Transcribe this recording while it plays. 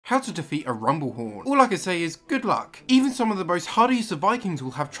how to defeat a Rumblehorn. All I can say is good luck. Even some of the most harder use of Vikings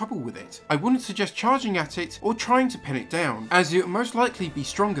will have trouble with it. I wouldn't suggest charging at it or trying to pin it down, as it will most likely be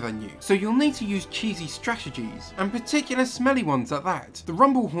stronger than you, so you'll need to use cheesy strategies, and particular smelly ones at that. The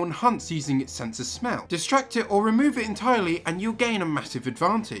Rumblehorn hunts using its sense of smell. Distract it or remove it entirely and you'll gain a massive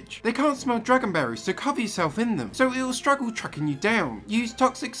advantage. They can't smell dragonberries, so cover yourself in them, so it will struggle tracking you down. Use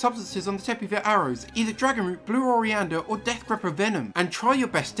toxic substances on the tip of your arrows, either dragonroot, blue oriander or death gripper venom, and try your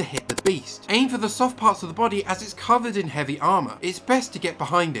best to hit the beast. Aim for the soft parts of the body as it's covered in heavy armour. It's best to get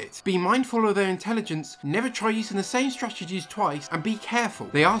behind it. Be mindful of their intelligence, never try using the same strategies twice, and be careful.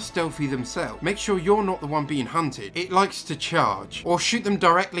 They are stealthy themselves. Make sure you're not the one being hunted. It likes to charge, or shoot them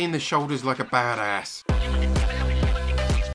directly in the shoulders like a badass.